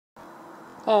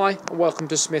Hi and welcome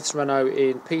to Smith's Renault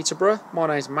in Peterborough. My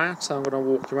name's Matt. I'm going to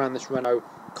walk you around this Renault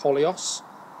Koleos.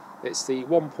 It's the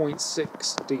 1.6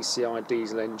 dCi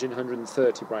diesel engine,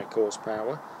 130 brake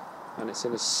horsepower, and it's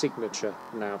in a Signature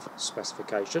NAV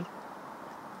specification.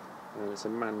 And it's a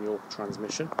manual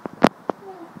transmission,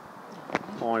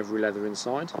 ivory leather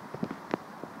inside.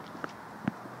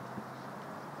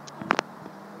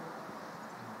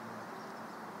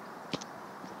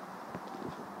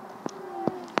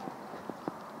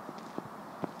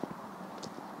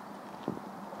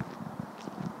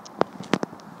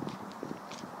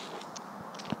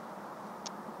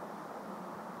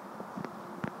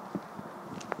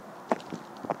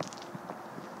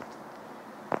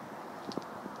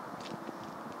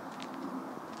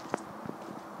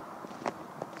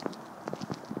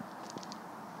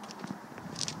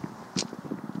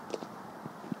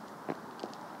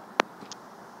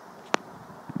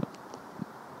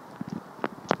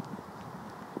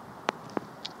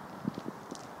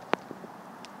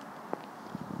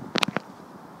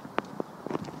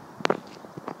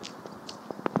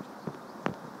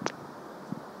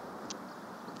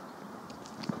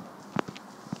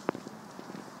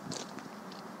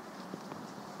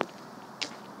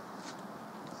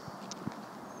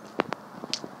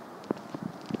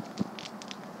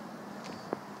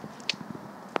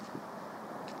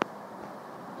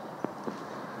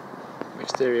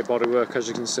 Exterior bodywork, as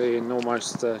you can see, in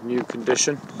almost new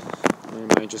condition. No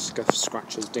major scuffs,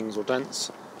 scratches, dings or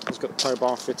dents. It's got the tow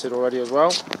bar fitted already as well.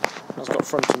 It's got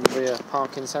front and rear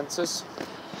parking sensors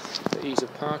for ease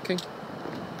of parking.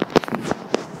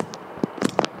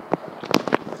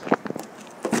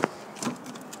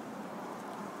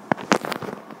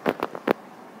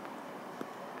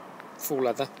 Full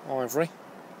leather, ivory.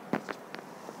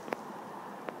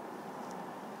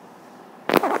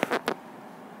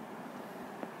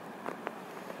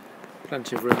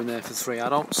 Plenty of room in there for 3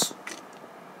 adults.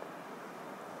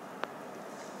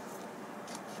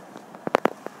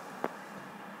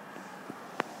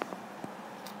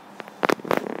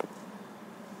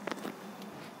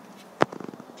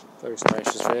 Very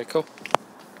spacious vehicle.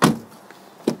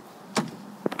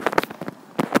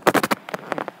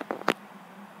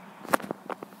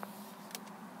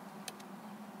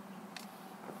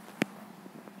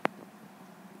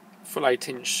 Full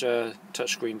 8-inch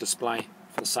touchscreen display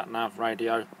for the sat-nav,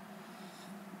 radio,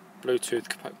 Bluetooth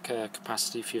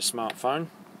capacity for your smartphone.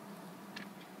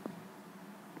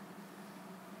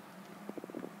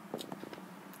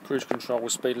 Cruise control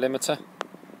with speed limiter.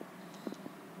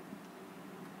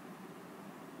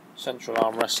 Central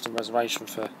armrest and reservation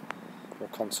for your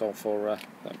console for a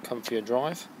comfier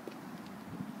drive.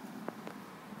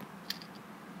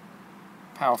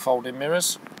 Power folding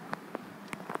mirrors.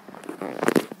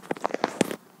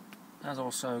 Has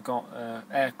also got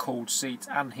air-cooled seats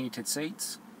and heated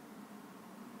seats.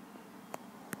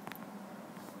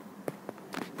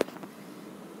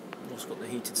 Also got the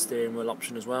heated steering wheel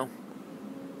option as well.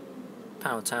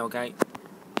 Power tailgate.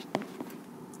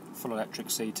 Full electric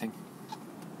seating.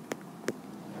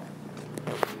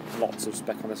 Lots of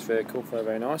spec on this vehicle, very,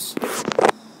 very nice.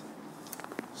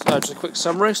 So just a quick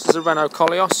summary. This is a Renault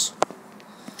Koleos.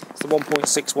 It's the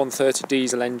 1.6 130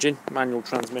 diesel engine, manual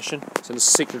transmission. It's in a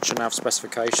Signature NAV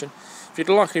specification. If you'd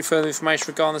like any further information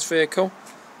regarding this vehicle,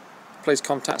 please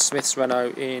contact Smith's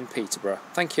Renault in Peterborough.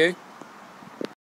 Thank you.